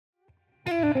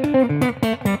Sean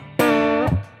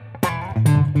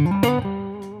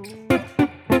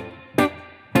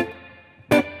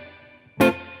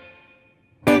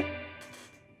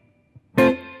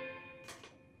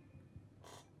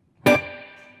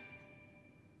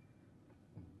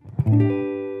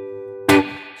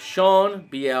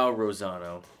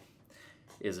Beale-Rosano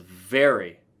is a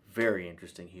very, very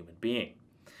interesting human being.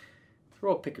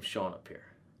 Throw a pic of Sean up here.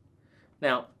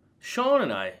 Now, Sean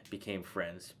and I became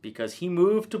friends because he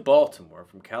moved to Baltimore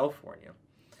from California.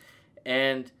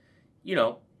 And, you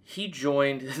know, he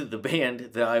joined the band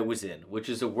that I was in, which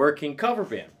is a working cover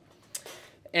band.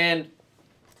 And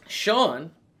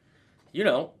Sean, you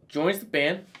know, joins the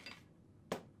band.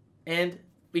 And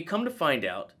we come to find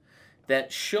out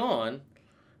that Sean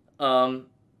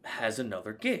has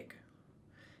another gig.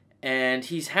 And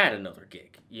he's had another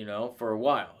gig, you know, for a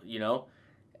while, you know.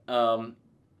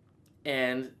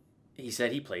 And he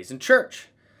said he plays in church.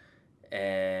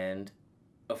 And,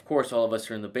 of course, all of us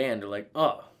who are in the band are like,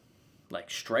 oh,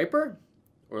 like Striper?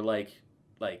 Or like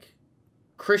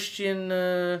Christian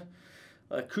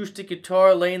acoustic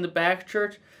guitar lay in the back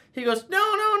church? He goes,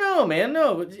 no, man,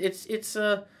 no. It's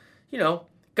you know,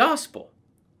 gospel.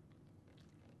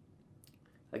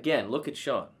 Again, look at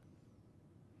Sean.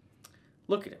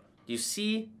 Look at him. Do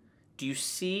you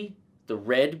see the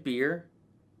red beard?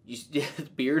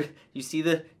 Beard?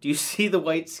 Do you see the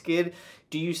white skin?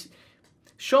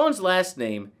 Sean's last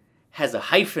name has a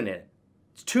hyphen in it.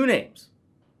 It's two names.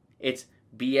 It's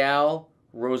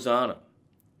Beale-Rosano.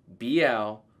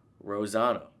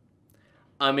 Beale-Rosano.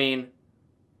 I mean,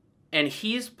 and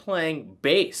he's playing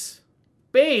bass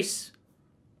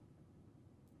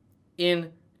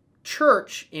in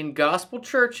church, in gospel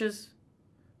churches,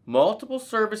 multiple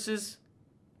services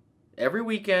every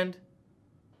weekend.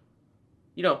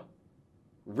 You know,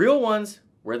 real ones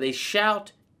where they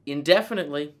shout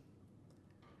indefinitely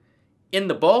in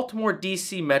the Baltimore,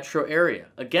 D.C. metro area.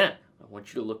 Again, I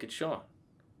want you to look at Sean.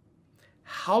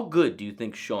 How good do you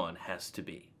think Sean has to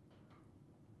be?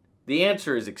 The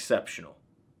answer is exceptional.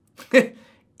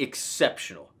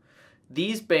 Exceptional.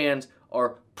 These bands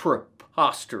are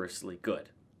preposterously good.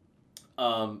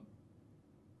 Every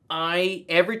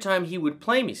time he would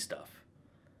play me stuff,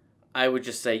 I would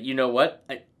just say, you know what?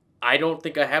 I don't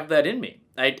think I have that in me.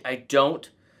 I don't.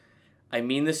 I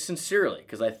mean this sincerely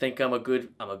because I think I'm a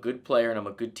good player and I'm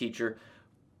a good teacher.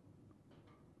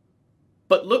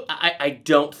 But look, I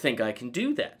don't think I can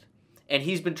do that. And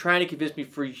he's been trying to convince me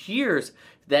for years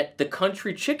that the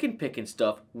country chicken picking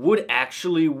stuff would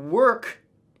actually work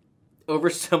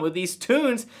over some of these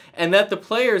tunes and that the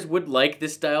players would like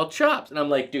this style chops. And I'm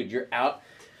like, dude, you're out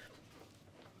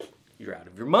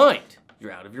of your mind.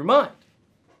 You're out of your mind.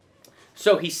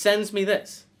 So he sends me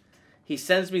this.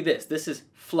 This is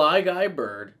Fly Guy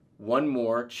Byrd, One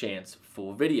More Chance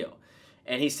full video.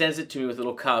 And he sends it to me with a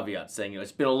little caveat saying, you know,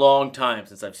 it's been a long time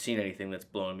since I've seen anything that's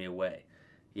blown me away.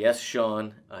 Yes,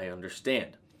 Sean, I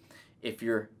understand. If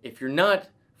you're not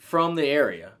from the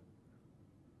area,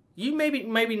 you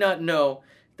maybe not know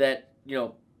that, you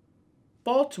know,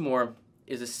 Baltimore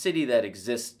is a city that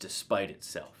exists despite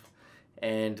itself.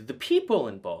 And the people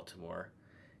in Baltimore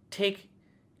take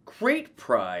great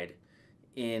pride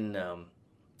in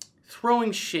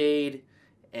throwing shade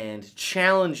and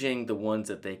challenging the ones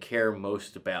that they care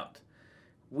most about.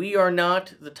 We are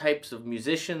not the types of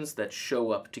musicians that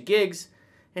show up to gigs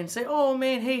and say, oh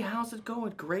man, hey, how's it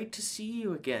going? Great to see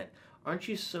you again. Aren't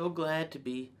you so glad to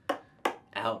be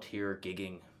out here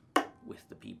gigging with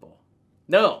the people?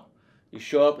 No. You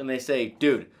show up and they say,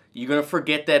 dude, you gonna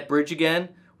forget that bridge again?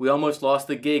 We almost lost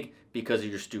the gig because of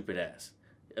your stupid ass.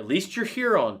 At least you're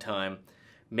here on time.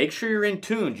 Make sure you're in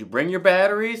tune. You bring your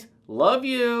batteries. Love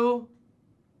you.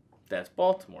 That's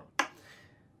Baltimore.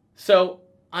 So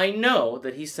I know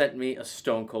that he sent me a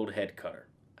stone cold head cutter.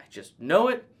 I just know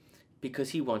it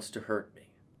because he wants to hurt me.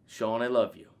 Sean, I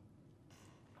love you.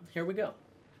 Here we go.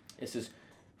 This is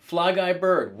Fly Guy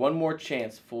Byrd, One More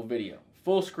Chance full video.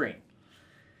 Full screen.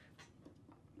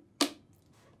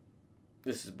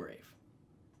 This is brave.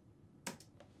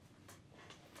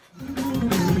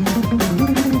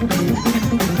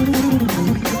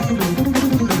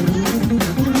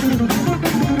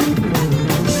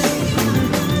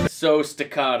 So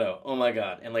staccato. Oh my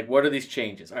god. And like, what are these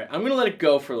changes? All right, I'm going to let it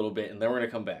go for a little bit and then we're going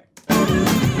to come back.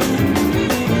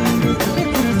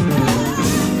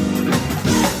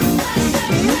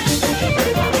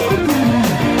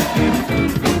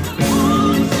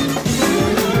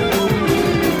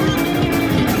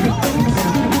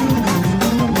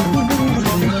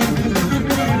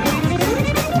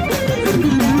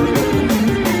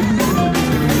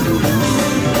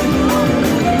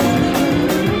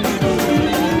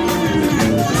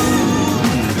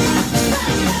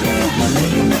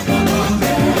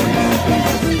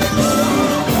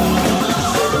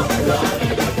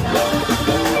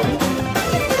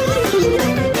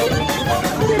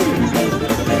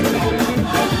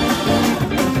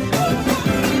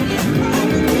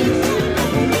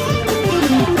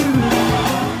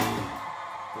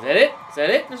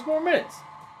 minutes.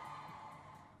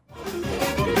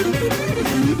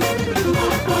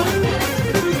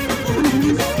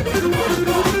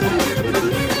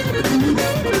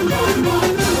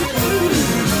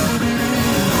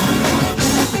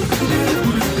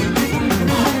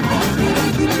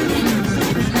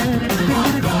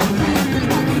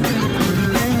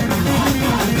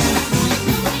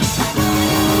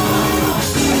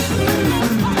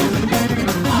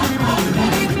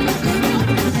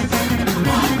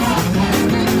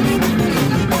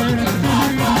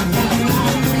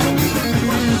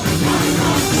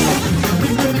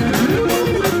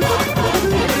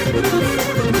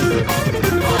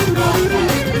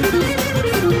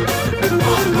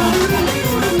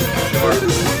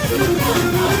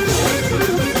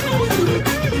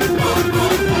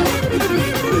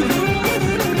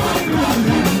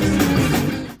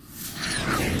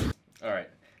 Alright,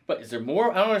 but is there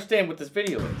more? I don't understand what this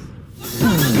video is.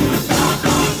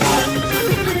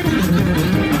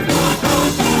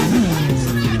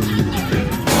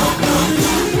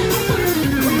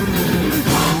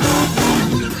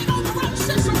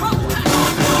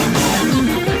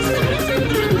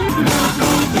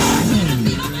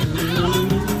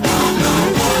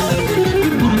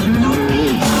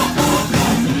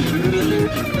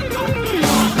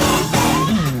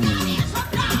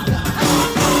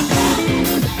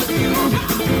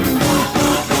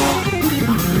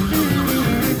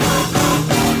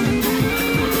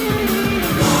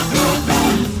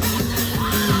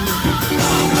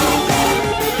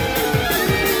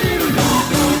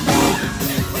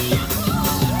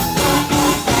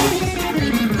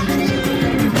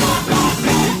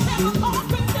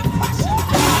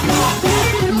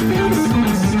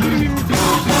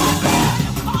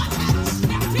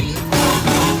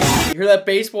 You hear that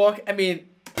bass walk? I mean...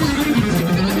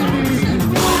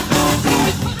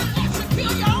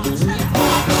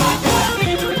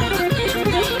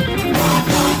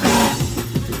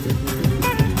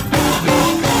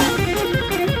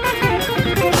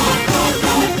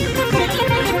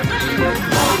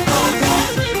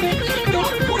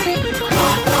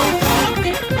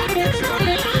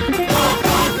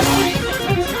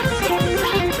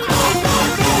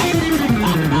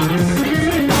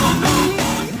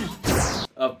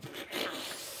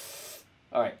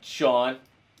 Alright, Sean.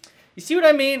 You see what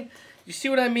I mean? You see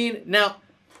what I mean? Now,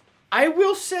 I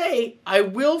will say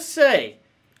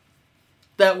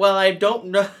that while I don't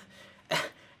know,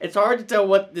 it's hard to tell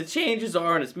what the changes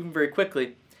are and it's moving very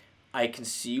quickly, I can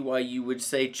see why you would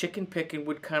say chicken picking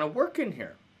would kind of work in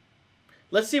here.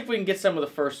 Let's see if we can get some of the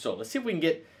first solo. Let's see if we can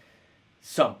get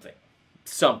something.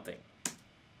 Something.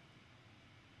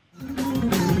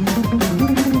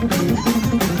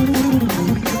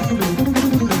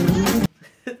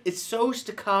 It's so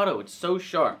staccato. It's so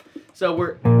sharp. So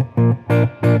we're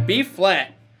B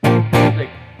flat. Like,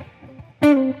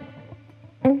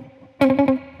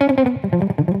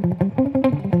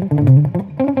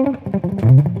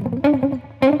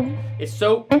 it's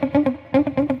so.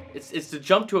 It's to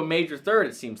jump to a major third.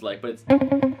 It seems like, but it's.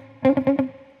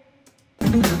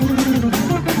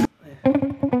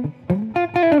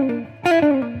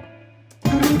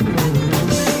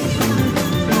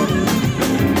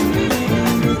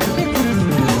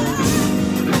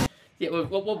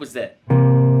 What was that?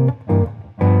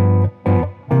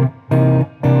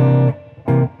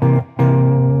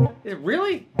 Is it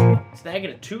really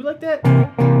snagging a 2 like that?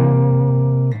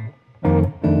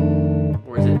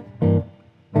 Or is it?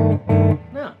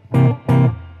 No.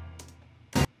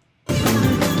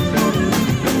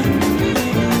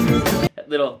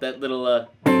 That little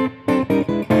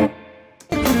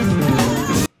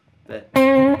that.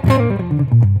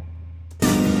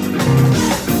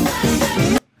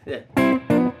 Yeah.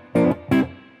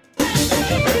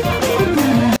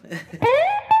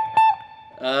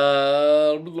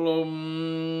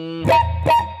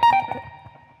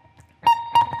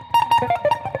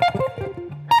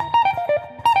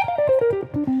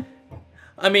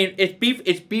 I mean, it's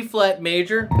B flat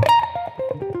major.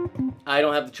 I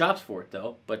don't have the chops for it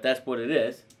though, but that's what it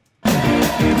is.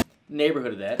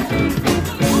 Neighborhood of that.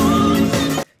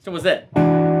 So what's that?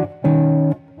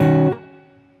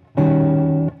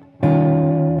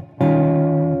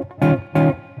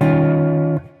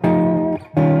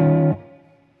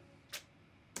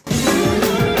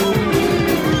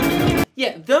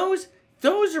 Yeah, those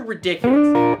are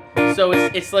ridiculous. So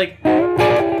it's like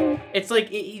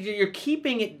you're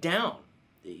keeping it down.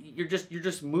 You're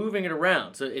just moving it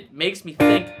around. So it makes me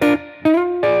think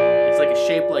it's like a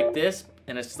shape like this,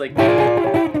 and it's like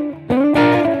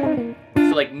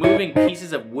so like moving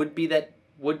pieces of would be at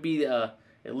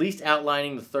least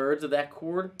outlining the thirds of that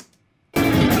chord.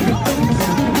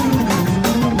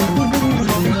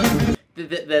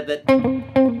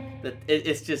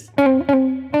 It's just coming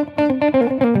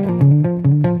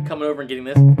over and getting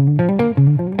this.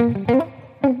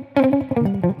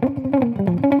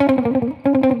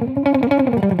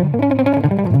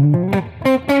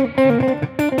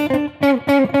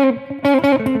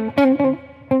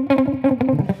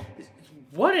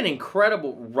 What an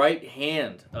incredible right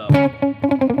hand. I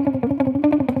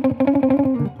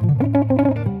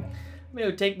mean,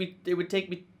 it would take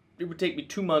me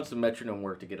 2 months of metronome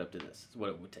work to get up to this. Is what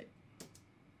it would take.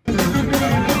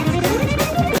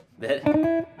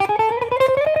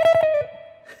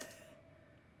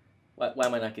 Why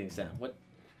am I not getting sound? What's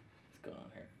going on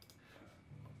here?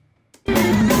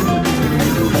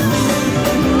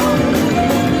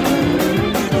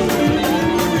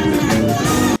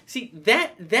 See,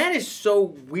 that is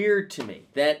so weird to me.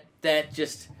 That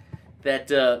just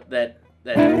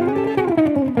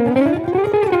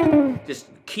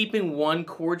keeping one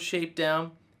chord shape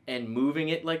down and moving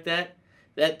it like that.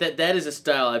 That is a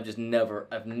style I've never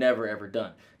ever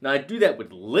done. Now I do that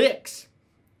with licks,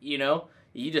 you know.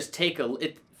 You just take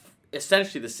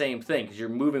essentially the same thing because you're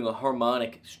moving a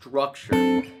harmonic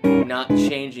structure, not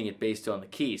changing it based on the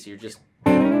key. So you're just,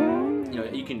 you know,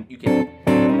 you can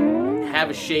have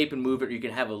a shape and move it, or you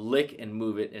can have a lick and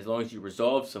move it as long as you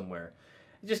resolve somewhere.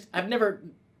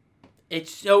 It's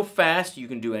so fast you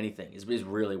can do anything. Is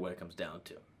really what it comes down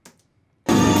to.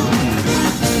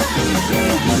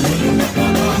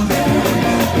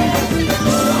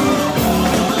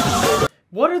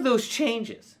 What are those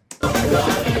changes?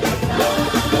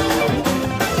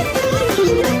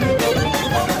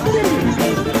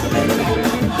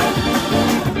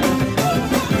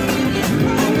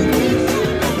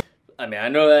 I mean, I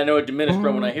know it diminished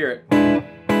from when I hear it.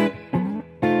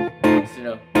 So, you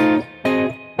know.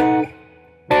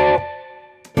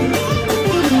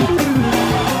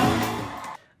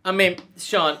 I mean,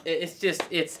 Sean,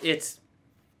 it's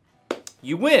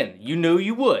you win. You knew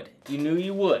you would. You knew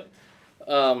you would.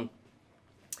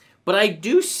 But I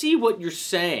do see what you're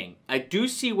saying. I do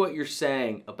see what you're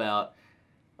saying about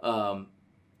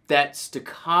that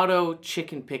staccato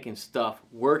chicken picking stuff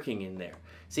working in there.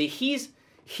 See,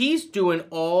 he's doing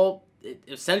all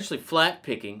essentially flat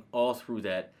picking all through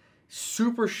that,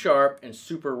 super sharp and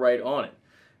super right on it.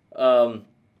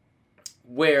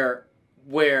 Where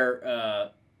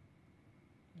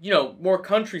you know, more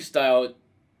country style,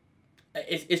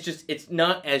 it's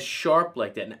not as sharp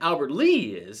like that. And Albert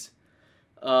Lee is,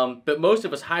 but most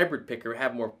of us hybrid picker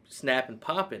have more snap and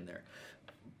pop in there.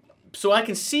 So I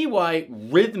can see why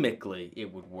rhythmically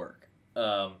it would work.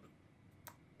 But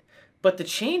the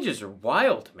changes are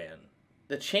wild, man.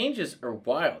 The changes are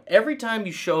wild. Every time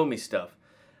you show me stuff,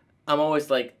 I'm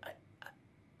always like,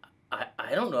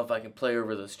 I don't know if I can play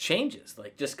over those changes.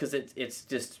 Like, just because it's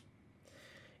just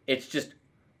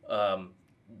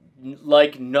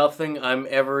like nothing I'm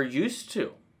ever used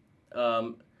to.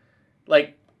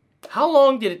 Like, how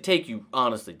long did it take you,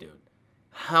 honestly, dude?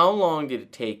 How long did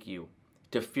it take you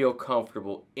to feel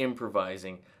comfortable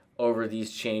improvising over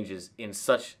these changes in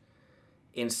such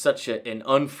an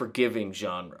unforgiving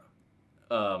genre?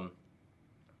 I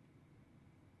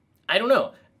don't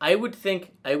know. I would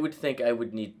think I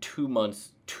would need 2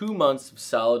 months of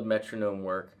solid metronome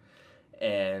work,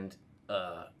 and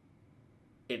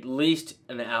at least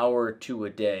an hour or two a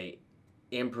day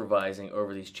improvising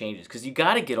over these changes, because you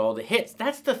got to get all the hits.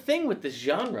 That's the thing with this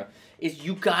genre, is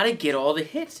you got to get all the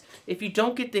hits. If you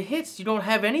don't get the hits, you don't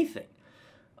have anything.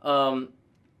 And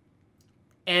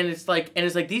it's like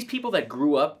these people that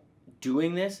grew up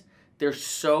doing this, they're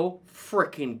so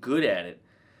freaking good at it,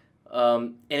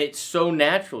 and it's so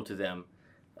natural to them.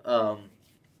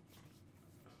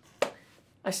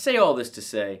 I say all this to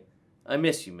say, I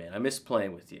miss you, man. I miss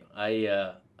playing with you.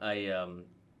 I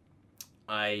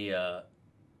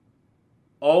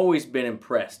always been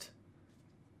impressed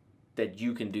that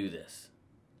you can do this.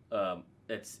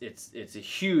 It's a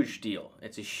huge deal.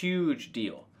 It's a huge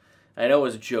deal. I know I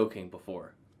was joking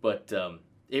before, but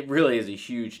it really is a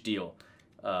huge deal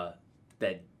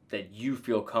that you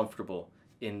feel comfortable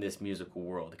in this musical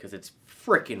world, because it's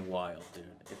freaking wild, dude.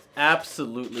 It's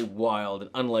absolutely wild and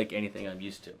unlike anything I'm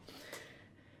used to.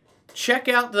 Check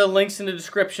out the links in the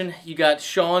description. You got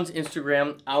Sean's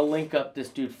Instagram. I'll link up this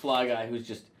dude Fly Guy, who's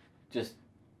just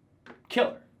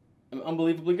killer.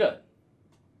 Unbelievably good.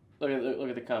 Look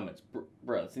at the comments.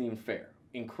 Bro, it's not even fair.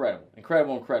 Incredible.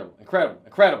 Incredible, incredible, incredible,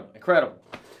 incredible, incredible.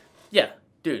 Yeah,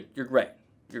 dude, you're great.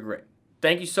 You're great.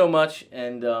 Thank you so much,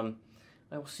 and I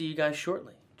will see you guys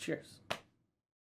shortly. Cheers.